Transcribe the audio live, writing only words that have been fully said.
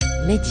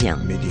ميديان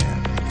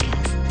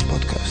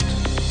بودكاست.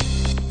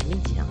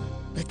 ميديان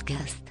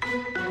بودكاست.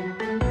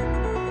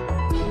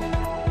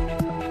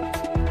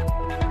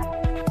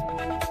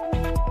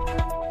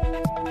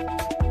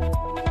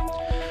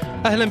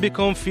 أهلا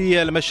بكم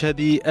في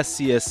المشهد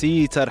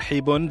السياسي.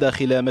 ترحيب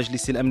داخل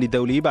مجلس الأمن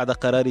الدولي بعد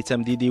قرار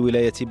تمديد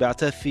ولاية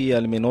بعثة في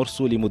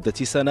المينورسو لمدة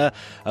سنة.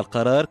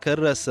 القرار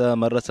كرس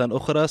مرة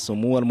أخرى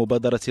سمو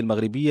المبادرة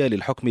المغربية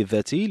للحكم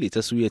الذاتي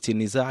لتسوية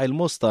النزاع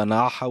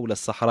المصطنع حول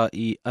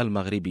الصحراء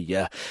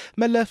المغربية.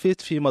 ما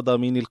اللافت في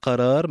مضامين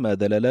القرار؟ ما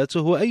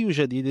دلالاته؟ أي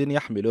جديد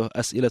يحمله؟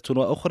 أسئلة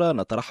وأخرى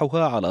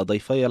نطرحها على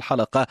ضيفي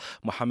الحلقة،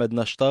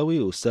 محمد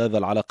شطاوي أستاذ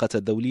العلاقات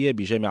الدولية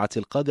بجامعة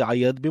القاضي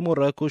عياض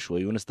بمراكش،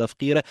 ويونس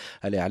دفقير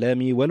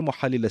الإعلامي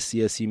والمحلل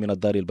السياسي من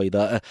الدار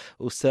البيضاء.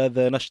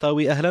 أستاذ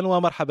شطاوي أهلا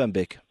ومرحبا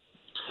بك.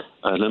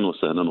 أهلا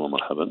وسهلا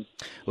ومرحبا.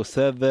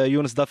 أستاذ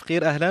يونس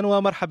دفقير أهلا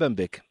ومرحبا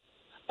بك.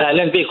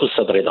 أهلا بك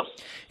أستاذ رضا.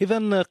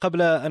 إذن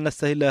قبل أن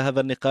نستهل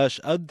هذا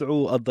النقاش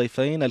أدعو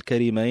الضيفين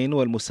الكريمين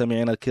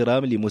والمستمعين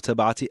الكرام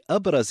لمتابعة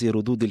أبرز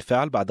ردود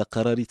الفعل بعد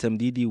قرار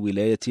تمديد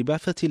ولاية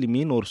بعثة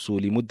المينورسو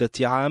لمدة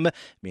عام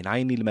من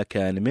عين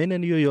المكان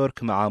من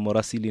نيويورك مع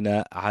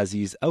مراسلنا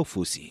عزيز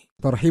أوفوسي.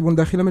 ترحيب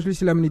داخل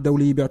مجلس الأمن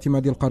الدولي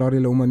باعتماد القرار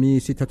الأممي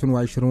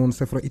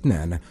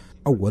 2602.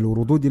 أول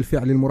ردود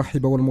الفعل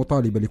المرحبة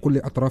والمطالبة لكل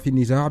أطراف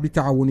النزاع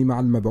بالتعاون مع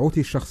المبعوث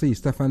الشخصي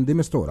ستيفان دي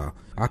مستورا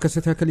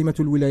عكستها كلمة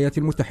الولايات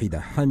المتحدة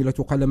حاملة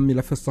قلم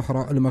ملف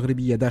الصحراء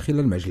المغربية داخل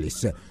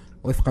المجلس،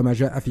 وفق ما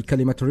جاء في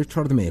كلمة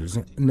ريتشارد ميلز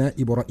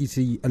نائب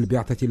رئيس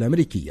البعثة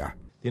الأمريكية.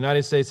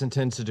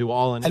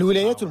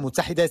 الولايات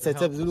المتحدة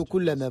ستبذل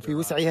كل ما في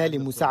وسعها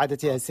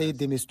لمساعدة السيد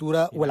دي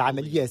مستورا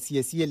والعملية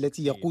السياسية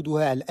التي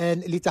يقودها الآن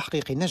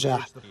لتحقيق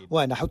النجاح،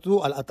 ونحث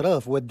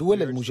الأطراف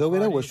والدول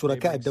المجاورة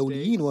والشركاء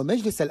الدوليين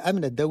ومجلس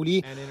الأمن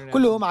الدولي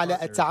كلهم على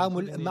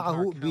التعامل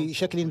معه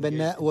بشكل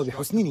بناء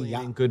وبحسن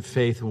نية.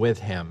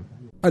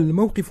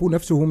 الموقف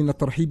نفسه من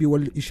الترحيب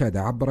والإشادة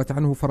عبرت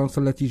عنه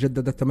فرنسا التي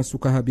جددت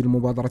تمسكها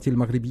بالمبادرة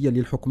المغربية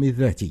للحكم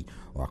الذاتي،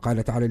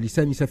 وقالت على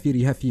لسان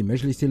سفيرها في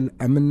مجلس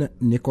الأمن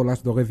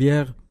نيكولاس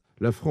دوغيفيير: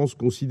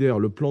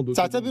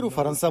 تعتبر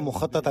فرنسا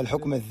مخطط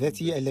الحكم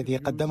الذاتي الذي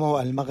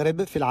قدمه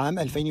المغرب في العام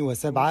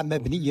 2007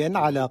 مبنيا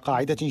على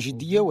قاعدة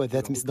جدية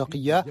وذات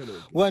مصداقية،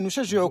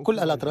 ونشجع كل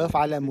الأطراف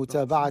على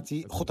متابعة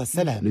خطى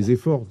السلام.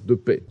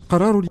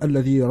 قرار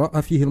الذي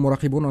رأى فيه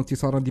المراقبون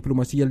انتصارا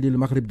دبلوماسيا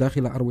للمغرب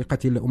داخل أروقة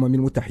الأمم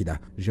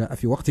المتحدة جاء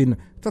في وقت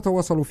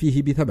تتواصل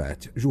فيه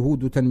بثبات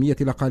جهود تنمية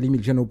الأقاليم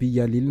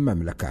الجنوبية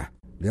للمملكة.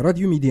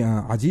 لراديو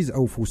ميديان عزيز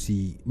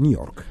أوفوسي،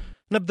 نيويورك.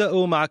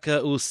 نبدأ معك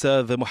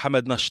أستاذ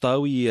محمد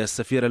شطاوي،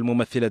 السفير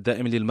الممثل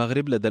الدائم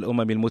للمغرب لدى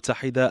الأمم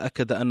المتحدة،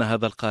 أكد أن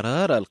هذا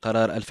القرار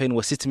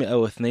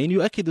 2602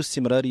 يؤكد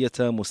استمرارية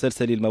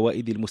مسلسل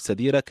الموائد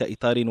المستديرة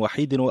كإطار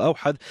وحيد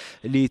وأوحد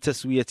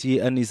لتسوية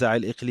النزاع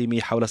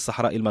الإقليمي حول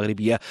الصحراء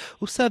المغربية.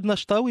 أستاذ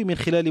شطاوي، من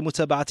خلال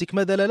متابعتك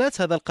ما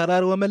دلالات هذا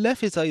القرار وما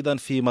اللافت أيضا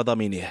في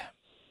مضامينه؟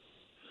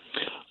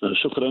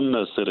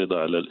 شكرا سيريضا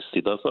على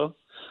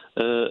الاستضافة.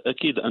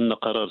 أكيد أن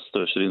قرار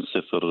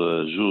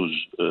 2602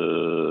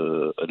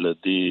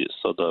 الذي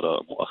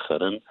صدر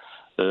مؤخرا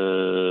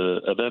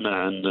أبان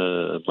عن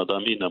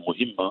مضامين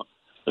مهمة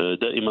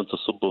دائما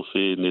تصب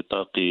في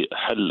نطاق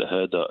حل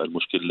هذا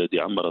المشكل الذي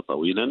عمر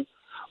طويلا،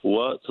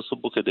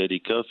 وتصب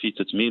كذلك في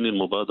تتمين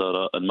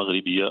المبادرة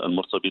المغربية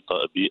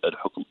المرتبطة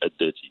بالحكم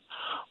الذاتي.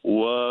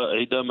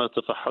 وعندما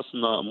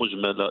تفحصنا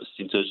مجمل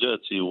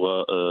استنتاجات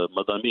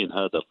ومضامين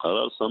هذا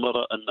القرار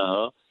سنرى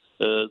أنها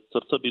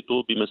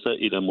ترتبط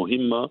بمسائل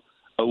مهمة.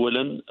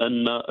 أولا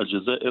أن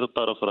الجزائر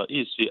طرف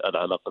رئيس في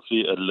العلاقة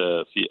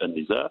في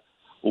النزاع،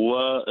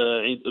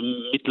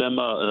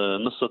 ومثلما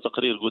نص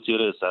تقرير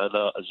غوتيريس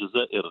على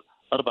الجزائر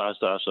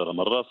 14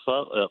 مرة،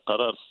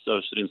 فقرار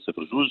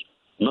 2602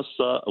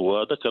 نص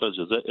وذكر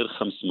الجزائر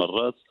 5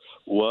 مرات،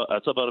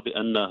 واعتبر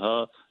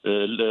بأنها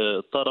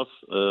طرف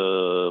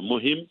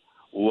مهم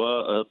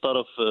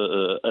وطرف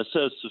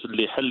أساس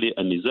لحل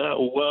النزاع،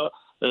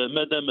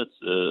 وما دامت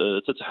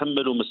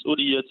تتحمل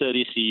مسؤولية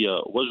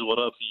تاريخية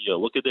وجغرافية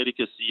وكذلك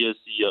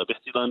سياسية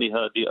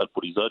باحتضانها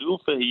للبوليزاريو،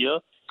 فهي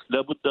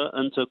لابد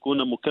أن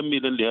تكون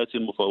مكملا لهذه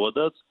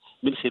المفاوضات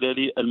من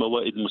خلال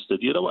الموائد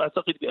المستديرة.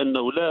 وأعتقد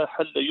بأنه لا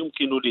حل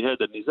يمكن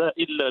لهذا النزاع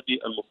إلا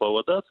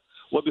بالمفاوضات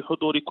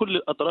وبحضور كل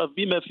الأطراف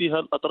بما فيها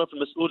الأطراف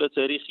المسؤولة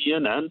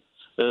تاريخيا عن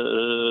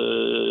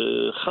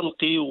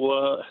خلق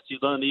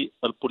واحتضان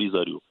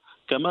البوليزاريو.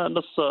 كما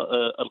نص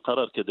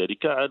القرار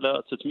كذلك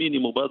على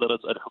تتمين مبادرة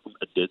الحكم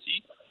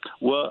الذاتي،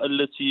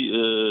 والتي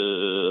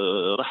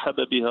رحب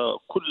بها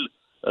كل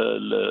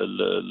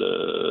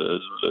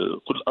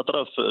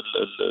أطراف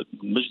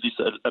مجلس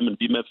الأمن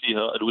بما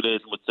فيها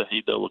الولايات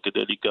المتحدة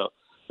وكذلك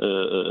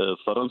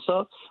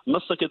فرنسا.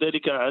 نص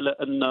كذلك على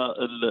أن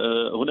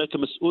هناك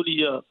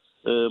مسؤولية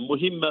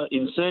مهمة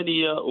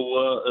إنسانية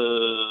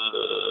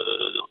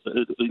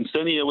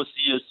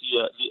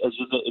وسياسية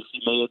للجزائر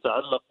فيما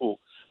يتعلق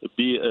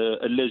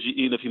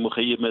باللاجئين في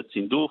مخيمات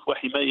تندوف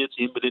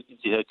وحمايتهم من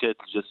الانتهاكات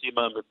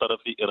الجسيمة من طرف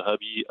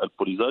إرهابي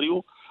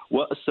البوليزاريو،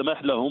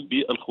 والسماح لهم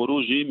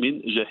بالخروج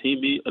من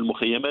جحيم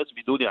المخيمات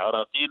بدون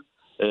عراقيل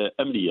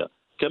أمنية.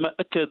 كما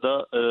أكد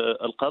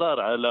القرار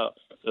على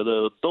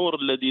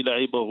الدور الذي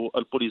لعبه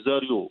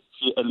البوليزاريو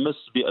في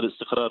المس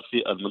بالاستقرار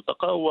في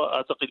المنطقة،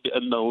 وأعتقد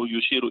بأنه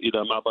يشير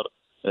إلى معبر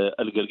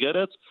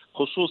القرقارات،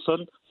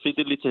 خصوصا في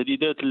ظل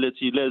التهديدات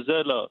التي لا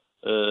زال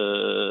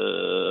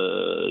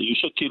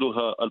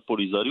يشكلها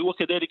البوليزاريو،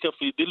 وكذلك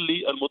في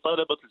ظل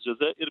المطالبة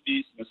الجزائر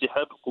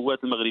بانسحاب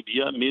القوات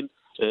المغربية من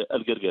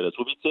القرقارات.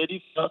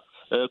 وبالتالي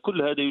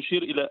فكل هذا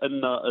يشير إلى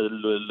أن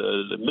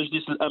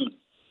مجلس الأمن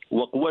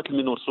وقوات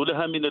المينورسو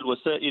لها من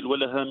الوسائل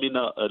ولها من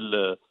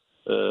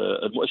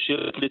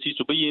المؤشرات التي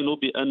تبين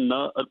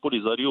بأن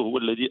البوليزاريو هو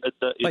الذي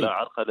أدى إلى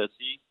عرقلة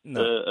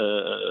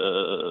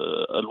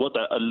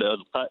الوضع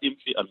القائم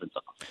في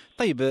المنطقة.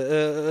 طيب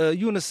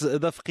يونس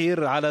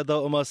دفقير، على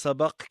ضوء ما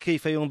سبق،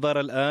 كيف ينظر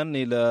الآن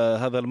إلى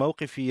هذا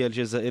الموقف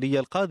الجزائري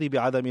القاضي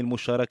بعدم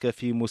المشاركة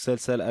في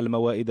مسلسل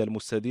الموائد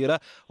المستديرة،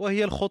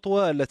 وهي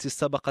الخطوة التي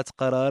استبقت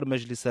قرار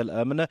مجلس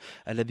الأمن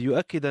الذي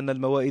يؤكد أن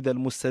الموائد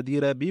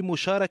المستديرة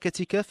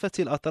بمشاركة كافة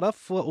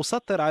الأطراف،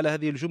 وأسطر على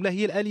هذه الجملة،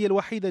 هي الآلية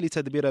الوحيدة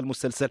لتدبير المسلسل.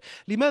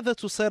 لماذا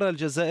تصر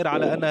الجزائر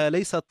على أنها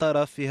ليست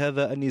طرف في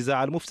هذا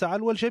النزاع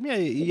المفتعل والجميع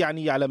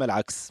يعني يعلم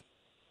العكس؟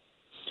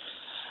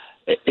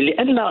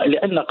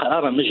 لأن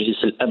قرار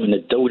مجلس الأمن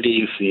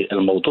الدولي في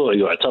الموضوع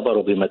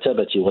يعتبر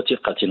بمثابة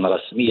وثيقة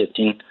رسمية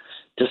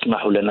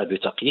تسمح لنا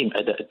بتقييم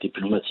أداء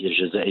الدبلوماسية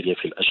الجزائرية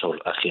في الأشهر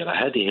الأخيرة.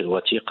 هذه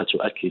الوثيقة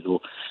تؤكد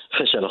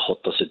فشل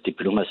خطة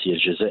الدبلوماسية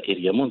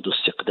الجزائرية منذ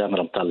استقدام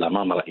رمضان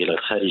العمامرة إلى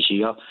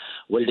الخارجية،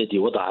 والذي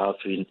وضع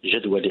في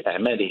جدول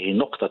أعماله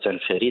نقطة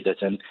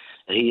فريدة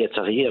هي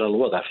تغيير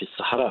الوضع في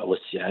الصحراء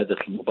واستعادة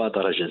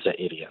المبادرة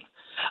جزائريا.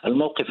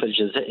 الموقف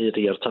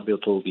الجزائري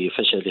يرتبط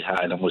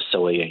بفشلها على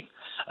مستويين.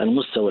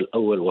 المستوى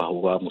الأول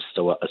وهو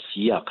مستوى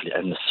السياق،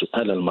 لأن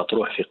السؤال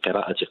المطروح في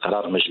قراءة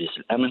قرار مجلس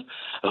الأمن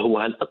هو: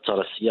 هل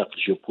أثر السياق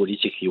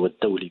الجيوبوليتيكي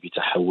والدولي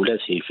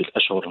بتحولاته في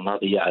الأشهر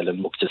الماضية على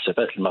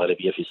المكتسبات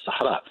المغربية في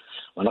الصحراء؟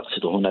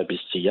 ونقصد هنا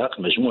بالسياق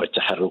مجموع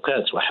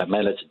التحركات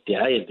وحملات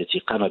الدعاية التي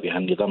قام بها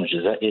النظام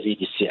الجزائري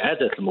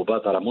لاستعادة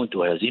المبادرة منذ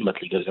هزيمة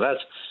القرقارات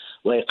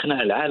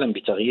وإقناع العالم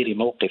بتغيير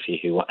موقفه،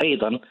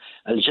 وأيضا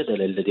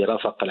الجدل الذي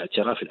رافق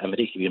الاعتراف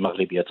الأمريكي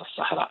بمغربية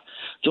الصحراء.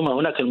 ثم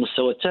هناك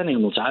المستوى الثاني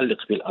المتعلق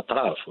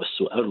بالأطراف،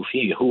 والسؤال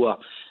فيه هو: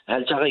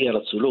 هل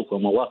تغيرت سلوك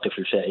ومواقف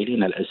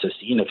الفاعلين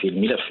الأساسيين في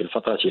الملف في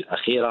الفترة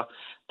الأخيرة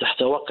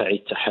تحت وقع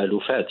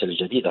التحالفات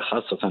الجديدة،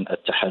 خاصة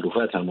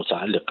التحالفات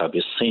المتعلقة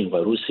بالصين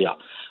وروسيا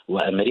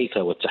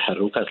وأمريكا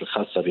والتحركات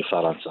الخاصة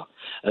بفرنسا؟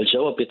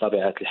 الجواب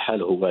بطبيعة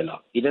الحال هو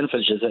لا. إذن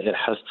فالجزائر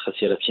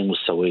خسرت في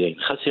مستويين: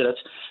 خسرت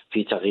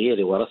في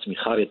تغيير ورسم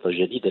خارطة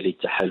جديدة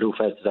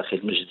للتحالفات داخل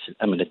مجلس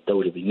الأمن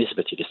الدولي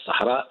بالنسبة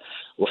للصحراء،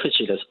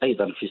 وفشلت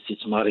أيضا في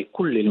استثمار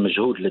كل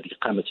المجهود الذي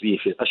قامت به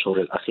في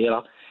الأشهر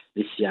الأخيرة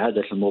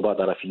لاستعادة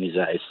المبادرة في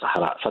نزاع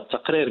الصحراء.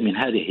 فالتقرير من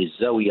هذه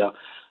الزاوية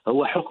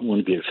هو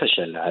حكم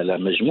بالفشل على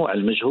مجموع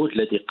المجهود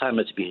الذي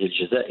قامت به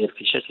الجزائر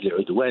في شكل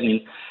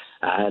عدوان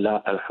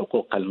على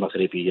الحقوق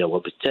المغربية،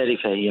 وبالتالي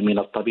فهي من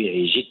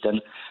الطبيعي جدا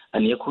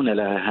أن يكون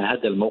لها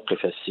هذا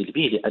الموقف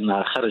السلبي،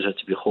 لأنها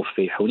خرجت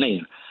بخف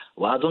حنين.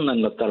 وأظن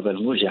أن الضربة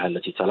الموجعة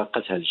التي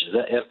تلقتها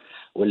الجزائر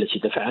والتي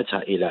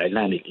دفعتها إلى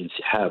إعلان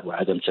الانسحاب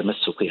وعدم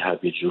تمسكها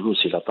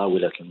بالجلوس إلى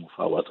طاولة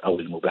المفاوضات أو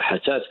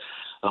المباحثات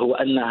هو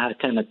أنها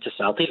كانت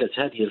تسعى طيلة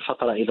هذه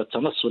الفترة إلى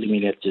التنصل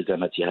من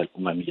التزاماتها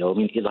الأممية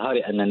ومن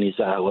إظهار أن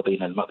النزاع هو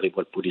بين المغرب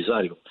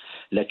والبوليزاريو.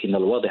 لكن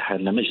الواضح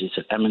أن مجلس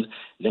الأمن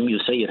لم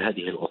يسير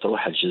هذه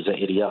الأطروحة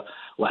الجزائرية،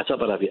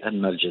 واعتبر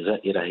بأن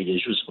الجزائر هي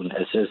جزء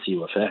أساسي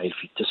وفاعل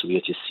في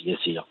التسوية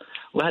السياسية.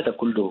 وهذا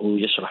كله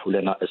يشرح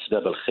لنا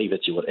أسباب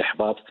الخيبة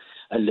والإحباط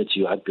التي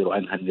يعبر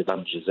عنها النظام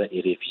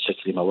الجزائري في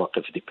شكل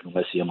مواقف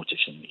دبلوماسية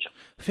متشنجة.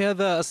 في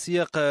هذا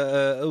السياق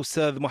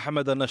أستاذ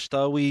محمد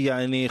الشطاوي،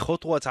 يعني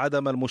خطوة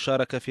عدم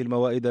المشاركة في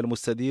الموائد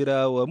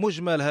المستديرة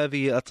ومجمل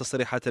هذه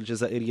التصريحات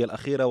الجزائرية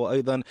الأخيرة،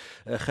 وأيضا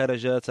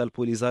خرجت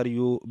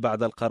البوليزاريو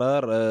بعد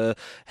القرار،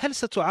 هل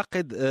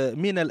ستعقد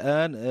من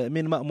الآن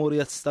من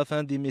مأمورية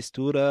ستيفان دي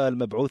ميستورا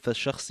المبعوث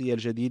الشخصي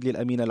الجديد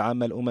للأمين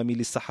العام الأممي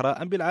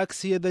للصحراء، أم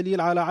بالعكس هي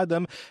دليل على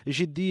عدم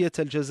جدية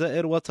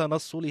الجزائر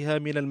وتنصلها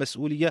من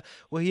المسؤولية،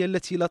 وهي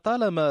التي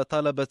لطالما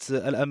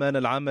طالبت الأمانة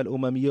العامة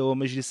الأممية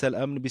ومجلس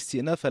الأمن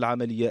باستئناف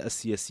العملية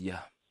السياسية؟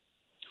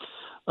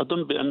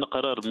 أظن بأن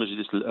قرار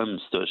مجلس الأمن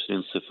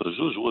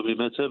 2602 هو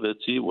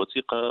بمثابة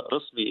وثيقة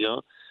رسمية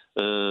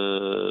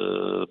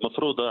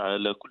مفروضة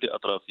على كل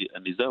أطراف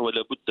النزاع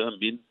ولا بد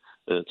من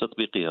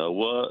تطبيقها.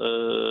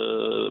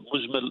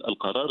 ومجمل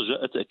القرار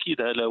جاء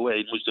تأكيد على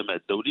وعي المجتمع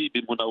الدولي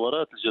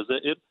بمناورات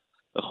الجزائر،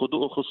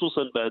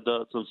 خصوصا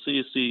بعد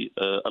تنصيص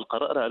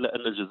القرار على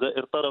أن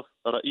الجزائر طرف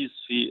رئيس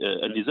في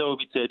النزاع،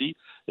 وبالتالي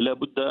لا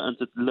بد أن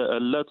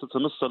لا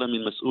تتنصل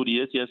من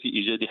مسؤولياتها في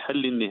إيجاد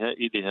حل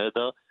نهائي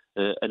لهذا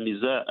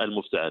النزاع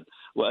المفتعل.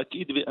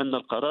 وأكيد بأن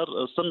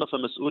القرار صنف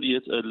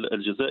مسؤولية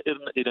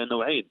الجزائر إلى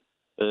نوعين: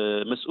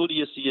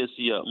 مسؤولية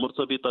سياسية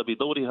مرتبطة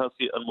بدورها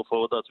في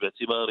المفاوضات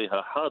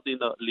باعتبارها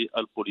حاضنة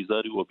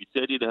للبوليزاريو،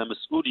 وبالتالي لها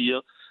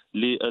مسؤولية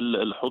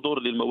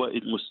للحضور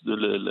للموائد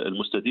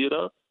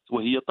المستديرة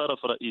وهي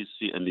طرف رئيس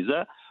في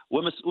النزاع.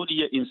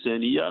 ومسؤولية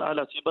إنسانية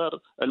على اعتبار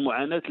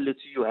المعاناة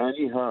التي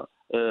يعانيها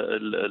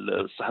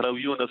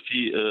الصحراويون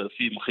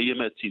في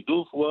مخيمات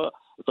تندوف،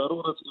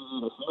 وضرورة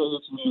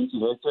حمايتهم من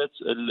انتهاكات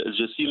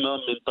الجسيمة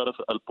من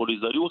طرف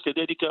البوليزاريو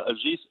وكذلك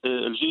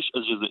الجيش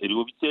الجزائري.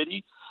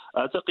 وبالتالي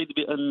أعتقد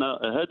بأن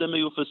هذا ما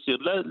يفسر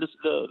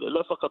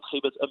لا فقط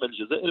خيبة أمل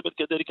الجزائر، بل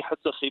كذلك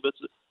حتى خيبة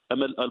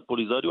أمل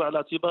البوليزاريو، على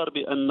اعتبار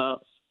بأن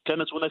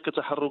كانت هناك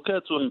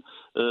تحركات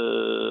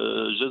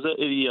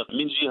جزائرية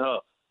من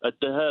جهة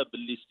الذهاب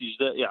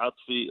لاستجداء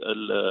عطف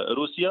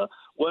روسيا،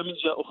 ومن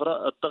جهة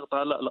أخرى الضغط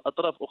على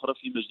الأطراف أخرى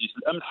في مجلس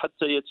الأمن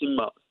حتى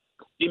يتم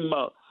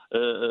إما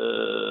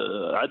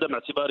عدم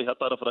اعتبارها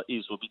طرف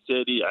رئيس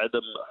وبالتالي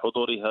عدم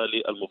حضورها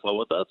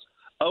للمفاوضات،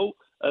 أو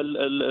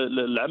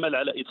العمل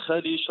على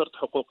إدخال شرط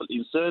حقوق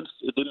الإنسان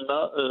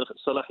ضمن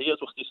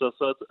صلاحيات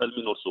واختصاصات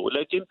المينورسو.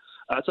 ولكن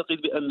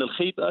أعتقد بأن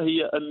الخيبة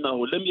هي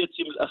أنه لم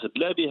يتم الأخذ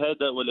لا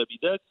بهذا ولا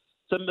بذاك،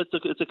 تم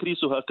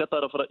تكريسها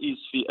كطرف رئيس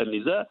في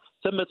النزاع،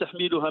 تم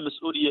تحميلها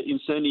مسؤولية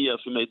إنسانية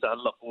فيما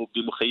يتعلق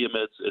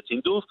بمخيمات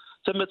تندوف،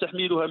 تم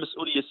تحميلها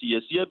مسؤولية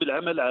سياسية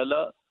بالعمل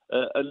على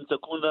أن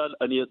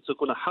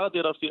تكون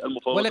حاضرة في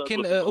المفاوضات.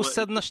 ولكن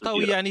أستاذ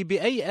نشطاوي، يعني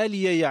بأي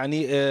آلية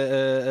يعني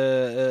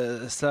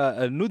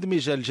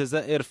سندمج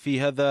الجزائر في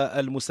هذا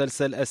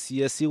المسلسل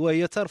السياسي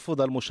وهي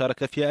ترفض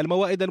المشاركة في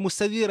الموائد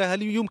المستديرة؟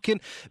 هل يمكن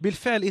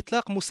بالفعل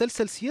إطلاق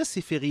مسلسل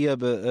سياسي في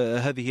غياب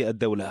هذه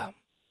الدولة؟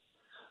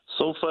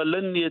 سوف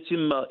لن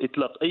يتم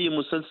إطلاق أي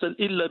مسلسل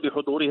إلا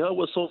بحضورها،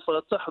 وسوف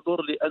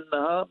تحضر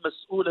لأنها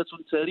مسؤولة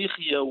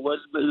تاريخية،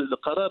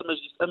 والقرار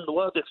مجلس الأمن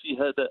واضح في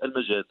هذا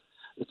المجال.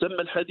 تم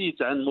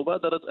الحديث عن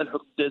مبادرة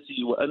الحكم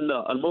الذاتي وأن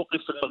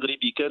الموقف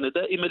المغربي كان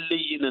دائما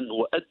لينا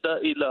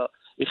وأدى إلى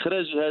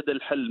إخراج هذا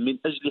الحل من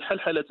أجل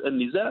حلحلة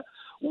النزاع،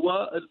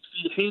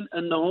 وفي حين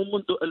أنه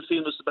منذ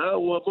 2007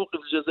 وموقف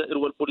الجزائر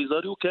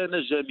والبوليزاريو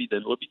كان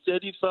جامدا.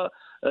 وبالتالي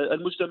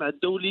فالمجتمع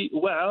الدولي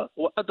وعى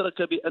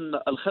وأدرك بأن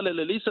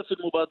الخلل ليس في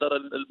المبادرة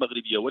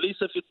المغربية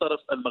وليس في الطرف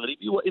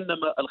المغربي،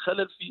 وإنما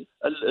الخلل في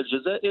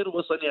الجزائر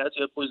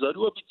وصنيعتها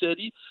البوليزاريو.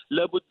 وبالتالي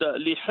لابد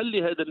لحل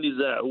هذا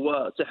النزاع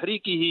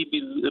وتحريكه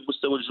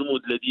بمستوى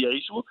الجمود الذي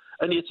يعيشه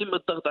أن يتم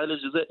الضغط على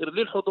الجزائر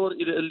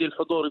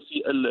للحضور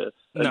في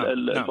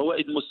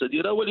الموائد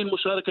المستديرة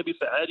وللمشاركة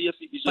بفعالية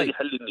في إيجاد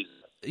حل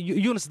النزاع.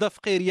 يونس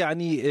دافقير،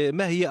 يعني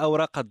ما هي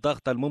أوراق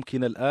الضغط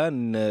الممكنة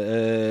الآن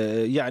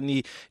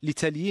يعني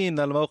لتليين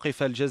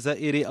الموقف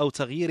الجزائري أو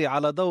تغييره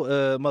على ضوء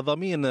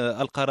مضامين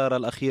القرار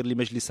الأخير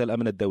لمجلس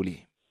الأمن الدولي؟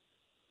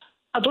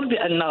 أظن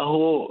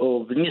بأنه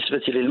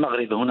بالنسبة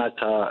للمغرب هناك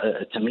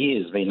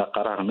تمييز بين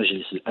قرار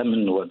مجلس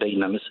الأمن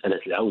وبين مسألة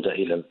العودة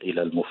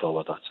إلى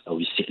المفاوضات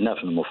أو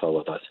استئناف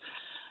المفاوضات.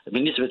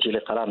 بالنسبة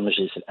لقرار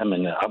مجلس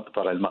الأمن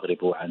عبر المغرب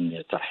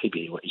عن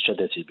ترحيبه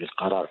وإشادته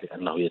بالقرار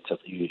لأنه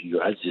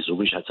يعزز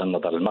وجهة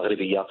النظر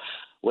المغربية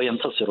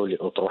وينتصر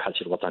للأطروحة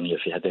الوطنية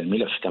في هذا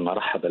الملف، كما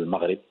رحب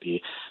المغرب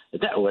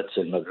بدعوة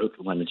المبعوث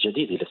الأمم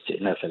الجديد إلى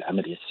استئناف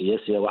العملية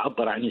السياسية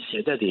وعبر عن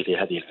استعداده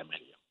لهذه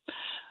العملية.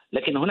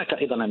 لكن هناك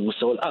أيضا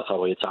المستوى الآخر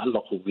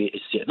ويتعلق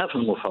باستئناف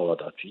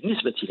المفاوضات.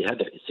 بالنسبة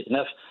لهذا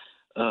الاستئناف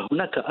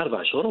هناك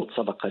 4 شروط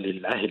سبق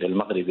للعاهل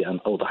المغربي أن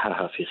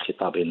أوضحها في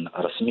خطاب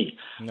رسمي،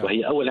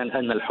 وهي أولا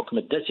أن الحكم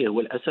الذاتي هو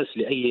الأساس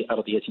لأي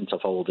أرضية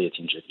تفاوضية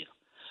جديدة.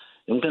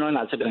 يمكن أن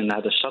نعتبر أن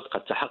هذا الشرط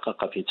قد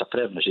تحقق في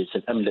تقرير مجلس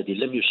الأمن الذي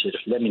لم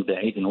يشرف لا من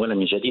بعيد ولا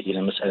من جديد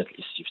إلى مسألة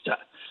الاستفتاء.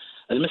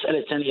 المسألة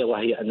الثانية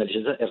وهي أن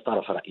الجزائر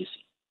طرف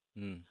رئيسي،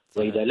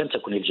 وإذا لم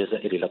تكن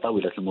الجزائر إلى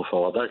طاولة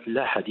المفاوضات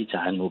لا حديث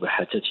عن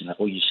مباحثاتنا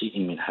أو شيء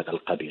من هذا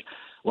القبيل.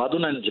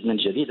 وأظن من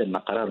جديد أن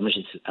قرار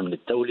مجلس الأمن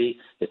الدولي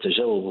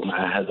يتجاوب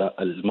مع هذا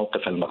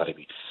الموقف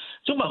المغربي.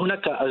 ثم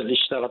هناك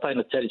الاشتراطين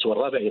الثالث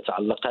والرابع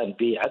يتعلقان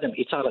بعدم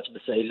إثارة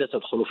مسائل لا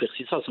تدخل في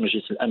اختصاص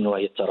مجلس الأمن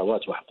وهي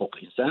الثروات وحقوق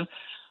الإنسان،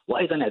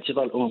 وأيضا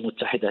اعتبار الأمم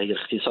المتحدة هي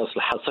الاختصاص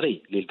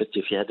الحصري للبت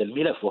في هذا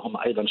الملف،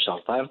 وهما أيضا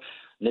شرطان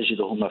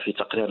نجدهما في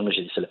تقرير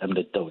مجلس الأمن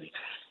الدولي.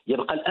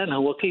 يبقى الآن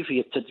هو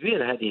كيفية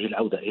تدبير هذه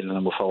العودة إلى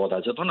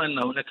المفاوضات. أظن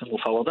أن هناك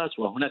مفاوضات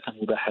وهناك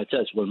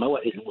مباحثات،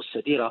 والموائد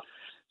المستديرة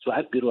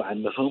تعبر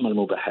عن مفهوم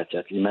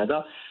المباحثات.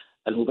 لماذا؟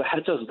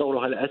 المباحثات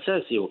دورها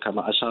الأساسي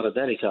وكما أشار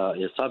ذلك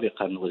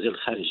سابقا وزير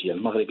الخارجية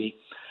المغربي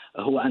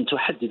هو أن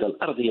تحدد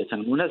الأرضية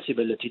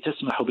المناسبة التي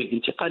تسمح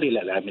بالانتقال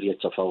إلى العملية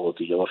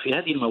التفاوضية. وفي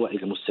هذه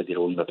الموائد المستديرة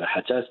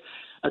والمباحثات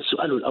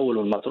السؤال الأول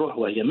المطروح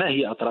وهي ما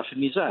هي أطراف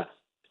النزاع؟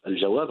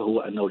 الجواب هو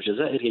أن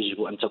الجزائر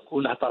يجب أن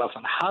تكون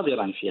طرفا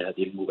حاضرا في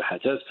هذه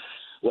المباحثات،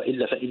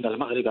 وإلا فإن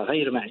المغرب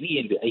غير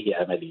معني بأي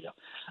عملية.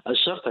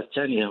 الشرط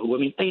الثاني هو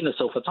من أين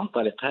سوف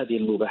تنطلق هذه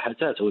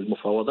المباحثات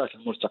والمفاوضات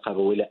المرتقبة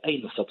وإلى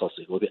أين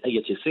ستصل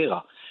وبأية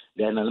صيغة،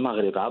 لأن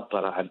المغرب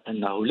عبر عن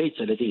أنه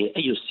ليس لديه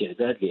أي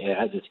استعداد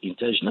لإعادة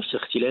إنتاج نفس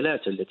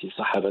الاختلالات التي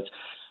صاحبت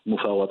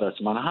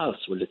مفاوضات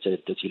منهاص والتي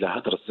أدت إلى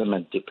هدر الزمن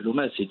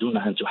الدبلوماسي دون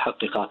أن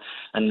تحقق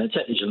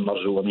النتائج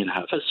المرجوة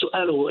منها.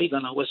 فالسؤال هو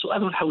أيضا هو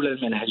سؤال حول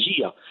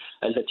المنهجية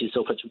التي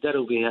سوف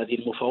تدار بهذه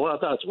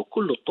المفاوضات،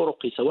 وكل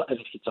الطرق سواء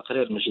في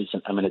تقرير مجلس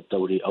الأمن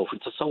الدولي أو في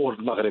تصور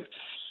المغرب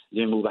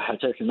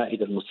لمباحثات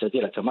المائدة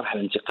المستديرة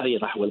كمرحلة انتقالية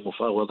نحو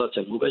المفاوضات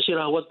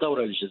المباشرة هو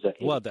الدورة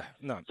الجزائرية. واضح.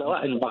 نعم.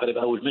 سواء المغرب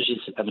أو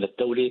المجلس الأمن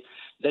الدولي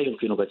لا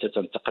يمكن بتاتا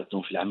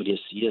التقدم في العملية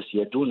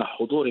السياسية دون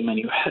حضور من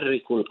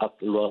يحرك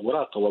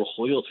الأوراق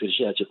والخيوط في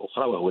الجهة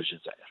الأخرى وهو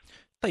الجزائر.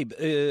 طيب،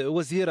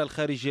 وزير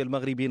الخارجية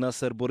المغربي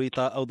ناصر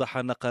بوريطة أوضح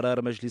أن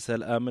قرار مجلس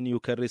الأمن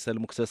يكرس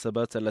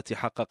المكتسبات التي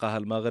حققها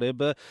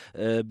المغرب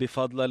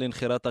بفضل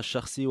الانخراط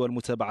الشخصي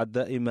والمتابعة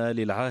الدائمة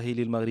للعاهل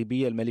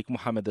المغربي الملك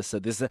محمد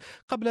السادس.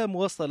 قبل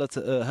مواصلة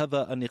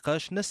هذا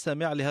النقاش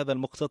نستمع لهذا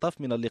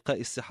المقتطف من اللقاء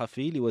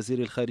الصحفي لوزير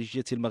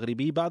الخارجية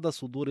المغربي بعد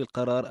صدور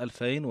القرار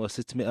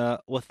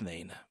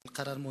 2602.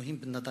 القرار مهم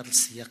بالنظر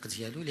للسياق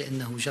ديالو،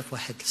 لأنه جاء في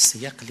واحد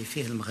السياق اللي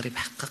فيه المغرب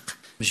حقق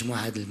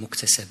مجموعة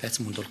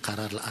المكتسبات منذ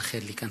القرار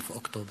الأخير اللي كان في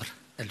أكتوبر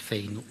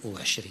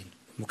 2020،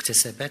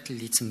 مكتسبات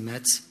اللي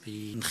تمت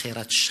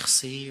بالانخراط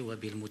الشخصي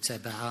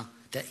وبالمتابعة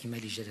دائمة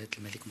لجلالة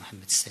الملك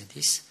محمد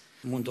السادس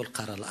منذ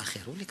القرار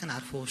الأخير، واللي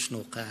كنعرفوا شنو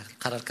وقع.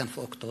 القرار كان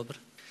في أكتوبر،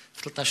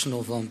 في 13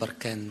 نوفمبر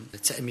كان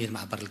تأمير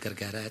معبر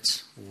القرقارات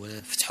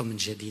وفتحه من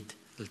جديد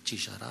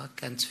للتجارة،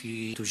 كانت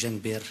في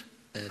تجنبر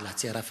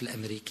الاعتراف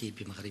الأمريكي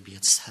بمغربية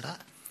الصحراء،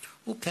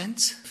 وكانت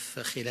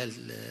في خلال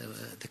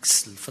ذاك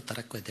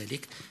الفترة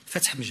كذلك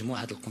فتح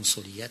مجموعة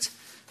القنصليات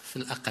في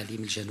الأقاليم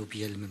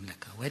الجنوبية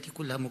للمملكة، وهذه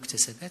كلها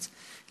مكتسبات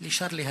اللي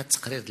شار لها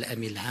التقرير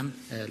الأمين العام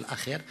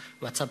الأخير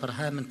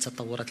واعتبرها من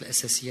التطورات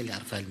الأساسية اللي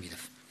عرفها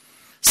الملف.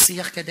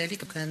 السياق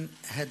كذلك كان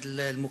هذه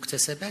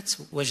المكتسبات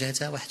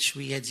واجهتها واحد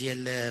شوية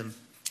ديال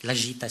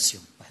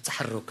لاجيتاسيون، واحد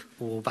تحرك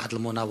وبعض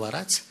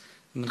المناورات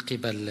من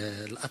قبل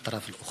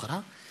الأطراف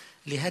الأخرى.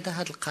 لهذا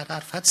هذا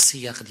القرار في هذا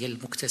السياق ديال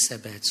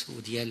المكتسبات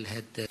وديال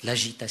هاد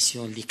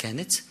لاجيتاسيون اللي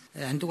كانت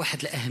عنده واحد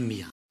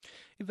الأهمية.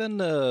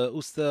 إذن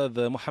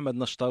أستاذ محمد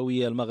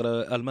نشطاوي،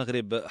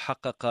 المغرب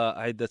حقق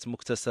عدة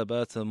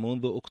مكتسبات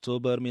منذ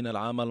أكتوبر من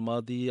العام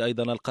الماضي.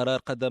 أيضا القرار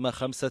قدم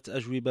 5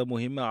 أجوبة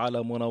مهمة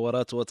على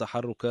مناورات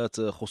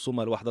وتحركات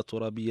خصوم الوحدة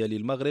الترابية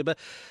للمغرب،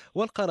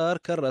 والقرار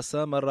كرس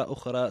مرة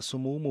أخرى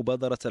سمو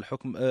مبادرة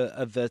الحكم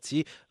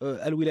الذاتي.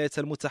 الولايات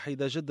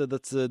المتحدة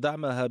جددت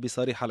دعمها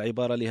بصريح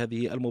العبارة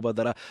لهذه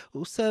المبادرة.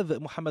 أستاذ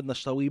محمد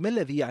نشطاوي، ما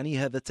الذي يعني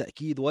هذا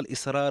التأكيد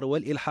والإصرار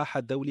والإلحاح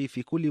الدولي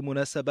في كل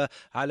مناسبة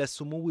على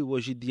سمو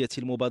وجدية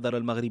المبادرة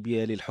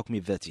المغربية للحكم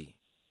الذاتي؟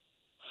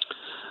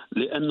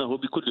 لأنه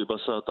بكل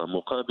بساطة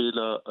مقابل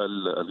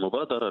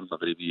المبادرة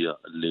المغربية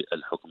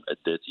للحكم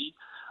الذاتي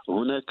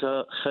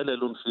هناك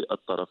خلل في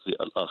الطرف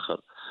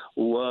الآخر،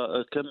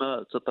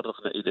 وكما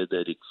تطرقنا إلى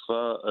ذلك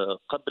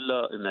فقبل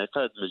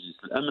انعقاد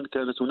مجلس الأمن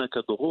كانت هناك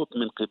ضغوط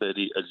من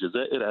قبل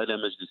الجزائر على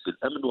مجلس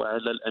الأمن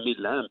وعلى الأمين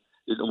العام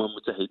للأمم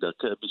المتحدة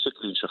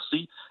بشكل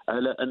شخصي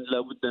على أن لا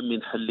بد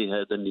من حل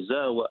هذا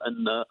النزاع،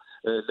 وأن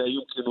لا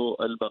يمكن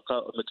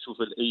البقاء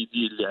مكشوف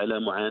الأيدي اللي على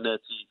معاناة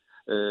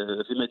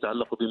فيما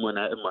يتعلق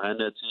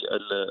بمعاناة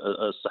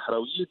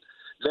الصحراويين.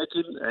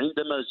 لكن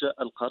عندما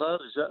جاء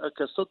القرار جاء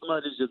كصدمة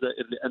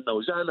للجزائر،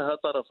 لأنه جعلها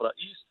طرف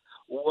رئيس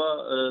وقبل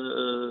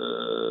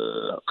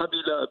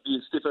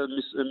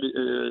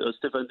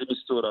بستيفان دي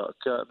مستورا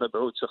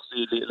كمبعوث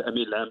شخصي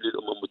للأمين العام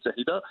للأمم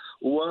المتحدة،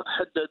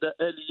 وحدد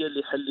آلية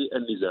لحل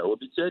النزاع.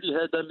 وبالتالي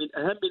هذا من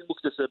أهم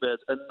المكتسبات،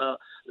 أن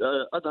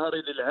أظهر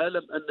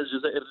للعالم أن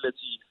الجزائر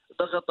التي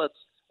ضغطت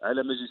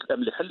على مجلس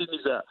الأمن لحل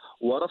النزاع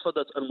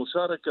ورفضت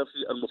المشاركة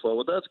في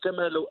المفاوضات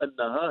كما لو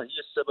أنها هي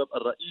السبب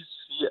الرئيس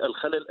في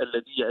الخلل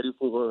الذي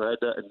يعرفه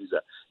هذا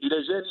النزاع.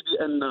 إلى جانب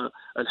أن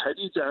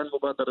الحديث عن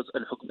مبادرة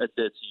الحكم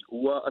الذاتي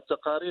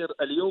والتقارير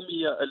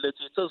اليومية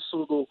التي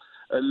ترصد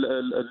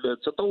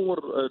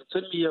التطور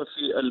التنمية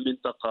في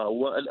المنطقة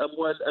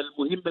والأموال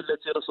المهمة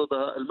التي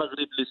رصدها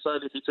المغرب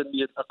لصالح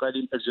تنمية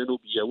الأقاليم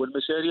الجنوبية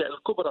والمشاريع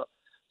الكبرى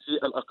في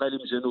الأقاليم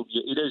الجنوبية،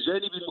 إلى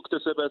جانب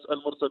المكتسبات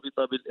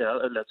المرتبطة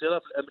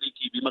بالاعتراف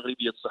الأمريكي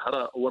بمغربية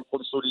الصحراء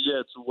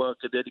والقنصليات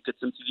وكذلك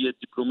التمثيلية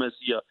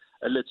الدبلوماسية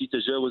التي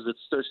تجاوزت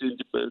 26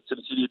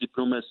 تمثيلية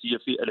دبلوماسية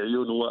في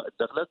العيون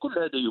والداخلة. كل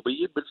هذا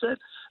يبين بالفعل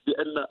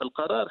بأن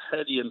القرار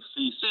حاليا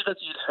في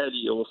صيغته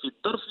الحالية وفي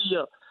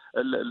الظرفية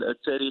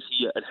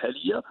التاريخية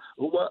الحالية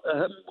هو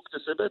أهم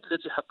المكتسبات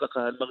التي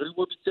حققها المغرب.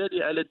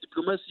 وبالتالي على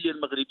الدبلوماسية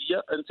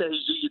المغربية أن تعي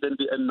جيدا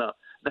بأن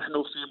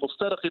نحن في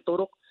مفترق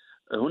طرق.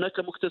 هناك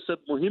مكتسب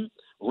مهم،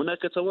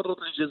 هناك تورط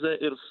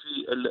للجزائر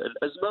في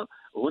الأزمة،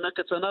 هناك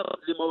تناقض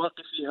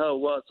لمواقفها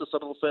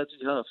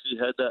وتصرفاتها في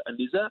هذا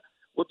النزاع.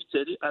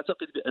 وبالتالي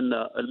أعتقد بأن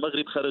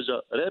المغرب خرج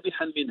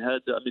رابحا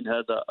من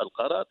هذا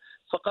القرار.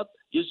 فقط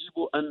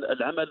يجب أن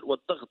العمل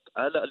والضغط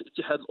على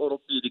الاتحاد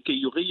الأوروبي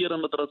لكي يغير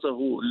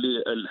نظرته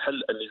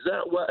للحل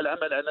النزاع،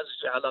 والعمل على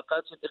نسج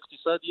علاقات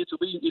اقتصادية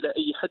تبين إلى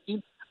أي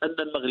حد أن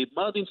المغرب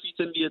ماض في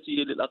تنميته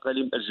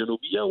للأقاليم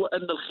الجنوبية،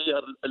 وأن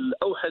الخيار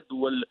الأوحد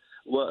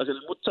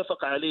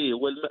والمتفق عليه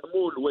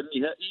والمأمول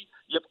والنهائي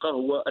يبقى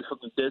هو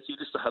الحكم الذاتي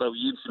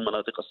للصحراويين في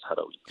المناطق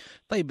الصحراوية.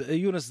 طيب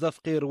يونس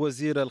دفقير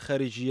وزير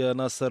الخارجية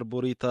ناصر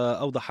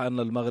بوريطة أوضح أن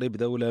المغرب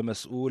دولة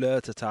مسؤولة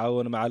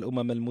تتعاون مع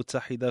الأمم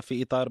المتحدة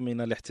في إطار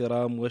من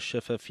الاحترام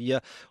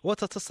والشفافية،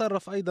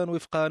 وتتصرف أيضا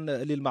وفقا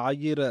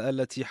للمعايير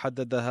التي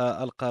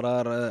حددها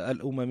القرار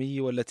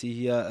الأممي والتي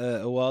هي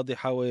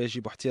واضحة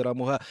ويجب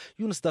احترامها.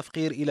 يونس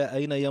دفقير، إلى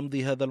أين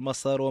يمضي هذا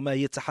المسار وما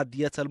هي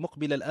التحديات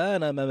المقبلة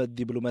الآن أمام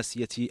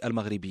الدبلوماسية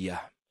المغربية؟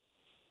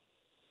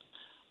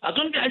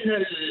 أظن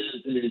بأن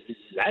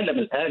العالم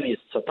الآن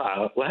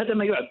استطاع، وهذا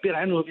ما يعبر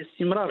عنه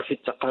باستمرار في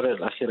التقارير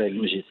الأخيرة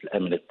لمجلس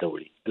الأمن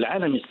الدولي،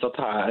 العالم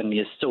استطاع أن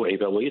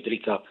يستوعب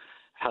ويدرك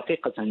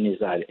حقيقة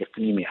النزاع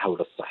الإقليمي حول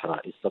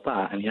الصحراء،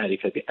 استطاع أن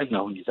يعرف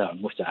بأنه نزاع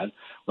مفتعل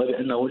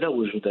وبأنه لا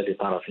وجود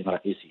لطرف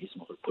رئيسي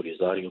اسمه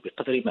البوليزاريو،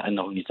 بقدر ما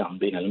أنه نزاع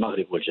بين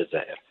المغرب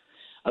والجزائر.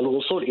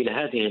 الوصول إلى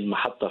هذه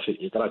المحطة في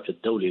الإدراك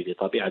الدولي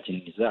لطبيعة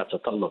النزاع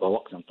تطلب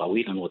وقتا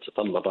طويلا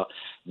وتطلب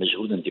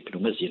مجهودا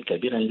دبلوماسيا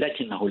كبيرا،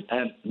 لكنه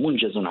الآن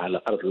منجز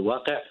على أرض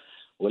الواقع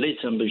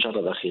وليس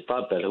مجرد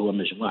خطاب، بل هو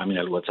مجموعة من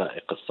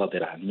الوثائق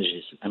الصادرة عن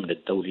مجلس الأمن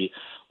الدولي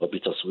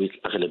وبتصويت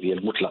الأغلبية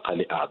المطلقة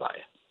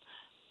لأعضائه.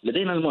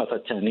 لدينا المعطى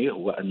الثاني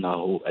هو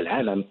أنه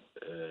العالم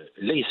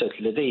ليست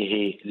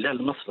لديه لا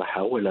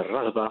المصلحة ولا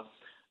الرغبة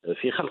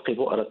في خلق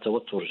بؤرة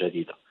توتر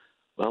جديدة،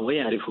 وهو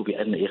يعرف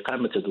بأن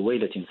إقامة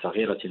دويلة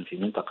صغيرة في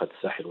منطقة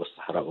الساحل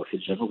والصحراء وفي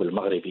الجنوب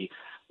المغربي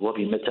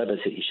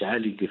وبمثابة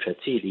إشعال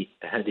لفتيل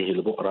هذه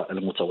البؤرة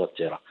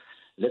المتوترة.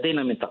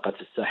 لدينا منطقة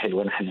الساحل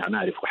ونحن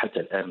نعرف حتى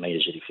الآن ما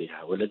يجري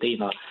فيها،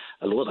 ولدينا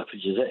الوضع في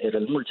الجزائر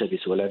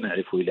الملتبس ولا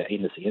نعرف إلى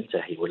أين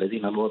سينتهي،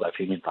 ولدينا الوضع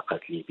في منطقة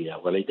ليبيا،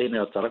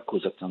 ولدينا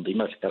تركز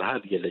التنظيمات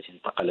الإرهابية التي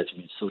انتقلت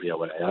من سوريا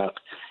والعراق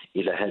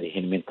إلى هذه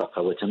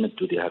المنطقة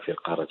وتمددها في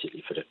القارة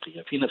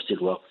الإفريقية. في نفس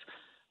الوقت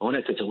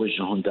هناك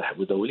توجه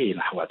دولي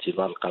نحو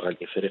اعتبار القارة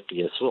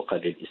الإفريقية سوقا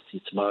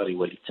للاستثمار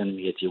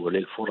وللتنمية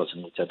وللفرص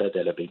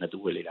المتبادلة بين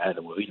دول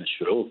العالم وبين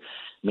الشعوب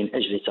من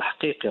أجل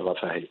تحقيق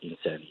الرفاه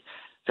الإنساني.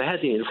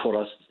 فهذه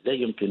الفرص لا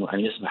يمكن أن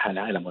يسمح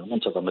العالم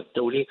والمنظمة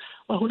الدولي،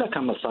 وهناك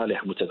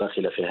مصالح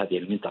متداخلة في هذه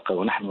المنطقة،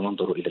 ونحن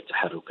ننظر إلى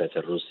التحركات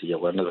الروسية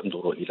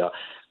وننظر إلى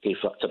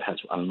كيف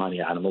تبحث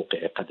ألمانيا عن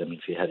موقع قدم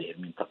في هذه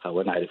المنطقة،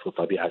 ونعرف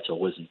طبيعة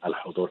ووزن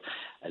الحضور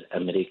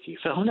الأمريكي.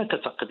 فهناك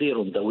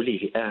تقدير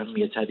دولي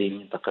لأهمية هذه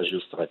المنطقة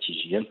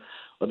جيوستراتيجيا،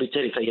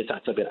 وبالتالي فهي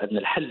تعتبر أن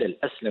الحل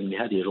الأسلم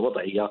لهذه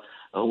الوضعية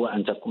هو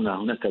أن تكون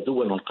هناك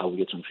دول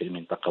قوية في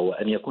المنطقة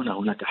وأن يكون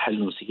هناك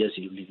حل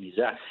سياسي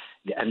للنزاع،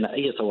 لأن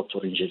أي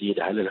توتر جديد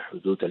على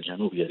الحدود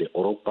الجنوبية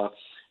لأوروبا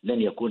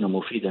لن يكون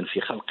مفيدا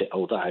في خلق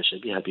أوضاع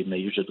شبيهة بما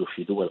يوجد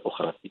في دول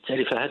أخرى.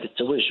 بالتالي فهذا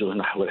التوجه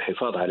نحو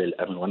الحفاظ على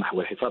الأمن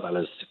ونحو الحفاظ على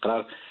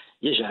الاستقرار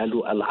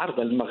يجعل العرض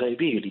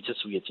المغربي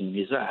لتسوية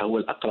النزاع هو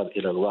الأقرب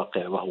إلى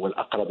الواقع وهو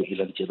الأقرب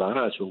إلى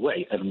انتظارات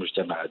ووعي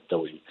المجتمع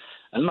الدولي.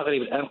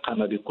 المغرب الآن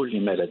قام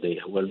بكل ما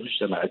لديه،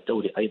 والمجتمع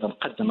الدولي أيضا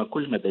قدم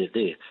كل ما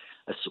لديه.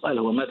 السؤال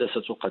هو ماذا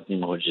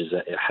ستقدمه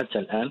الجزائر؟ حتى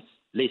الآن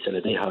ليس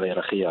لديها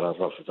غير خيار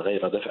الرفض،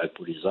 غير دفع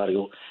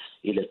البوليزاريو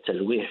إلى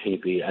التلويح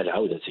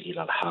بالعودة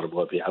إلى الحرب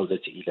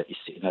وبعودة إلى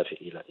الاستئناف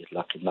إلى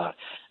إطلاق النار.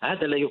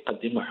 هذا لا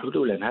يقدم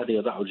حلولا، هذا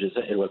يضع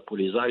الجزائر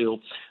والبوليزاريو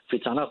في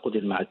تناقض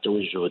مع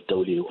التوجه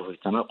الدولي وفي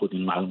تناقض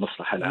مع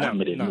المصلحة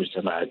العامة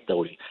للمجتمع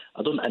الدولي.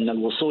 أظن أن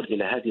الوصول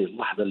إلى هذه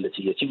اللحظة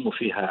التي يتم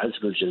فيها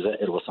عزل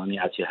الجزائر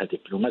وصنيعتها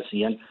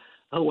دبلوماسيا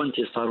هو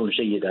انتصار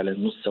جيد على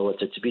مستوى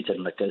تثبيت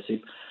المكاسب،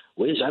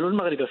 ويجعل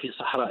المغرب في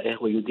صحرائه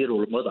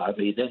ويدير الوضع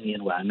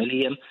ميدانيا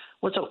وعمليا،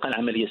 وتبقى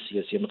العملية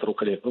السياسية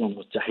متروكة للأمم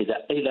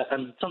المتحدة إلى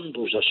أن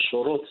تنضج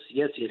الشروط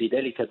السياسية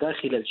لذلك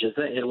داخل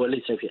الجزائر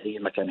وليس في أي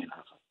مكان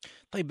آخر.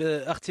 طيب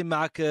أختم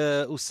معك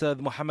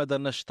أستاذ محمد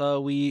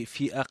الشطاوي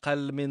في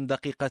أقل من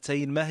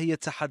دقيقتين، ما هي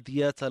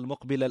التحديات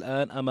المقبلة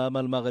الآن أمام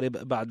المغرب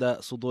بعد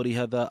صدور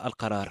هذا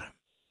القرار؟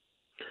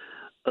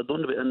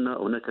 أظن بأن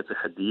هناك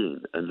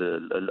تحديين.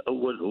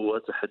 الأول هو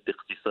تحدي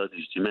اقتصادي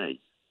اجتماعي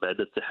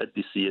بعد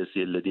التحدي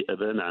السياسي الذي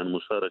أبان عن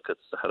مشاركة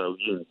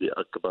الصحراويين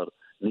بأكبر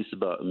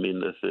نسبة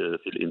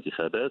في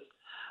الانتخابات.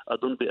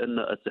 أظن بأن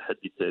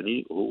التحدي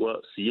الثاني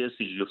هو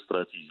سياسي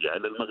جيوستراتيجي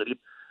على المغرب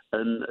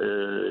أن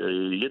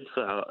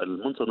يدفع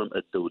المنظمة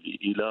الدولي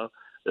إلى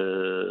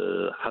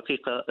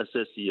حقيقة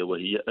أساسية،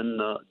 وهي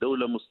أن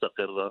دولة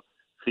مستقرة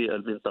في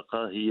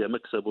المنطقة هي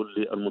مكسب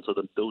للمنظمة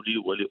الدولي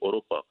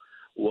ولأوروبا،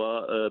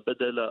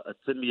 وبدل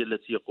التنمية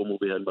التي يقوم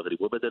بها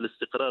المغرب وبدل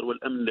الاستقرار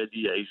والأمن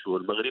الذي يعيشه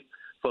المغرب،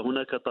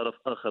 فهناك طرف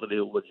آخر اللي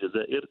هو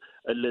الجزائر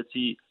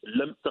التي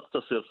لم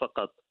تقتصر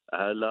فقط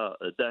على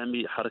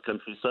دعم حركة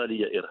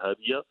انفصالية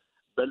إرهابية،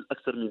 بل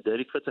أكثر من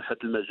ذلك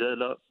فتحت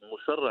المجال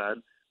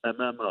مشرعا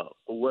أمام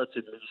قوات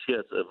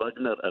ميليشيات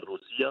فاغنر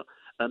الروسية،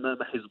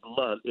 أمام حزب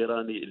الله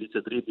الإيراني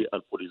لتدريب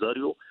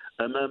البوليزاريو،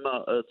 أمام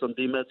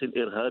تنظيمات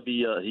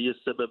إرهابية هي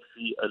السبب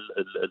في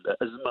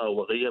الأزمة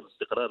وغياب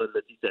الاستقرار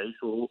التي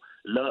تعيشه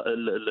لا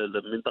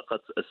منطقة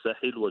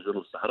الساحل وجنوب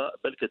الصحراء،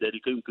 بل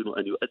كذلك يمكن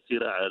أن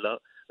يؤثر على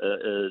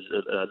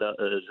على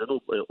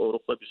جنوب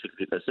أوروبا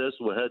بشكل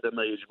أساس، وهذا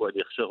ما يجب أن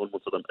يخشاه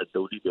المنظمة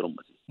الدولي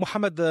برمته.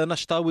 محمد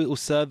شطاوي،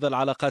 أستاذ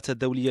العلاقات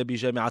الدولية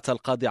بجامعة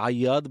القاضي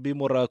عياض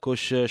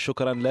بمراكش،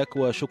 شكرا لك.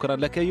 وشكرا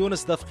لك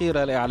يونس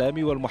دفقير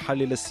الإعلامي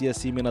والمحلل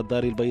السياسي من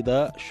الدار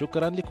البيضاء.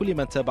 شكرا لكل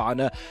من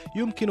تابعنا.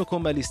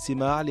 يمكنكم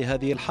الاستماع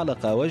لهذه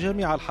الحلقة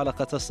وجميع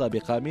الحلقات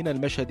السابقة من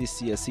المشهد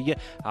السياسي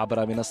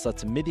عبر منصة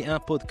ميدي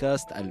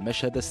بودكاست.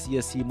 المشهد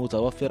السياسي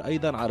متوفر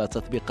أيضا على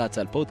تطبيقات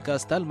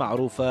البودكاست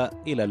المعروفة.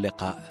 إلى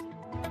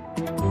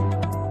اللقاء.